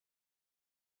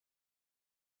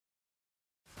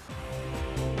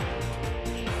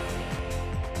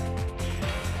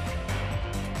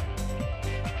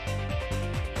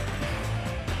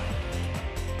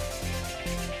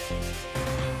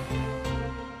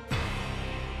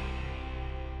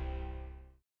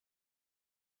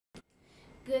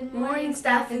Good morning,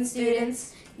 staff and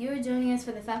students. You are joining us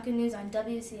for the Falcon News on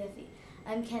Wcfe.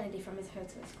 I'm Kennedy from Ms.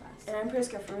 Hertzler's class. And I'm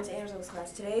Priska from Ms. Angela's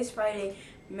class. Today is Friday,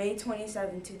 May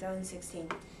 27, 2016.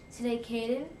 Today,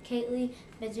 Caden, Kately,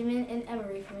 Benjamin, and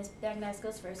Emery from Ms.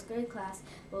 Bagnasco's first grade class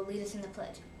will lead us in the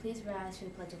pledge. Please rise for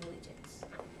the Pledge of Allegiance.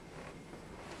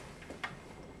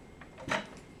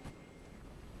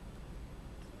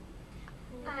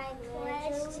 I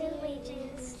pledge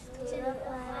allegiance to the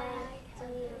flag of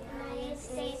the United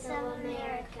States of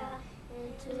America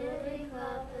and to the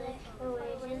republic for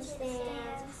which it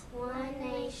stands, one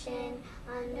nation,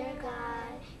 under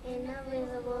God,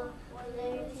 indivisible, with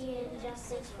liberty and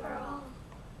justice for all.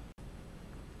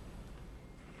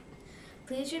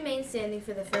 Please remain standing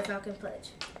for the Fur Falcon Pledge.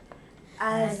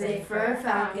 As a fur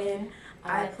falcon,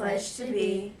 I pledge to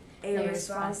be a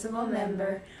responsible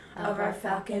member of our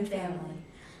falcon family.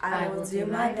 I will do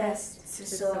my best to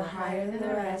soar higher than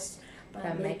the rest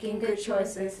by making good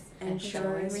choices and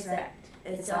showing respect.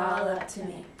 It's all up to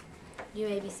me. You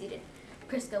may be seated.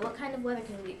 Priska, what kind of weather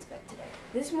can we expect today?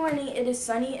 This morning it is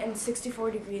sunny and 64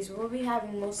 degrees. We'll be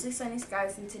having mostly sunny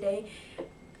skies and today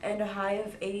and a high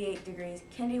of 88 degrees.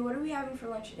 Kendi, what are we having for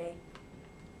lunch today?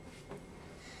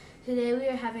 Today we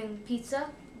are having pizza,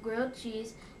 grilled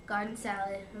cheese, garden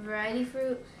salad, variety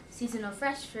fruit, seasonal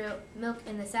fresh fruit, milk,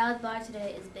 and the salad bar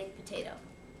today is baked potato.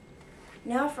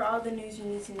 Now for all the news you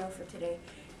need to know for today.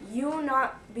 You will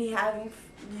not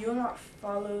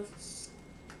follow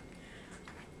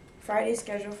Friday's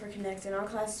schedule for Connect, and all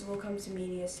classes will come to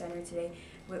Media Center today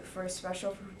for a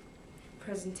special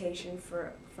presentation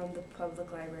from the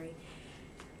public library.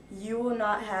 You will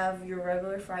not have your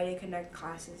regular Friday Connect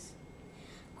classes.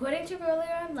 According to Roller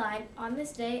Online, on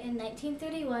this day in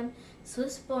 1931,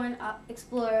 Swiss-born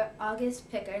explorer August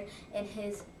Pickard and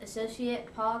his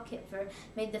associate Paul Kipfer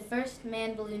made the first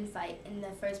manned balloon flight in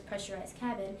the first pressurized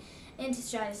cabin into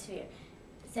stratosphere,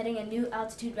 setting a new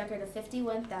altitude record of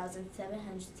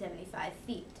 51,775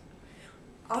 feet.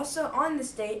 Also on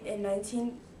this date in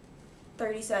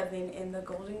 1937, in the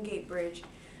Golden Gate Bridge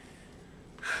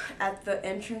at the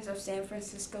entrance of San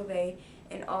Francisco Bay,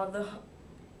 in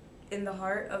the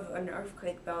heart of an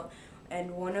earthquake belt,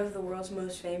 and one of the world's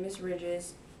most famous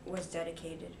ridges was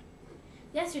dedicated.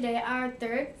 Yesterday, our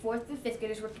 3rd, 4th, and 5th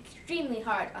graders worked extremely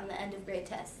hard on the end of grade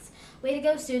tests. Way to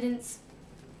go, students!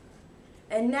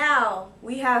 And now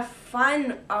we have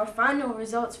our final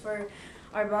results for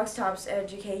our box tops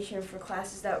education for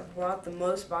classes that brought the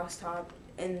most box top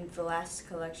in the last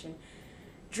collection.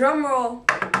 Drum roll!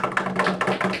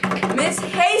 Miss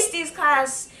Hasty's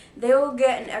class, they will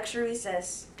get an extra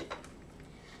recess.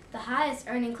 The highest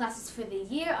earning classes for the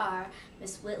year are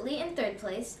Miss Whitley in 3rd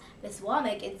place, Miss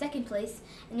Womack in 2nd place,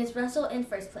 and Miss Russell in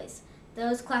 1st place.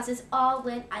 Those classes all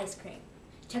win ice cream.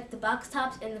 Check the box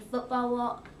tops in the football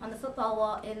wall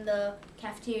in the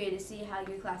cafeteria to see how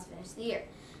your class finished the year.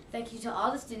 Thank you to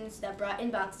all the students that brought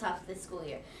in box tops this school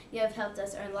year. You have helped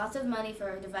us earn lots of money for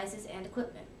our devices and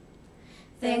equipment.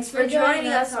 Thanks for joining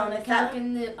us on the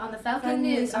Falcon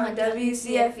News on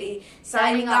WCFE.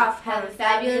 Signing off. Have a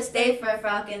fabulous day, Fur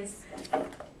Falcons.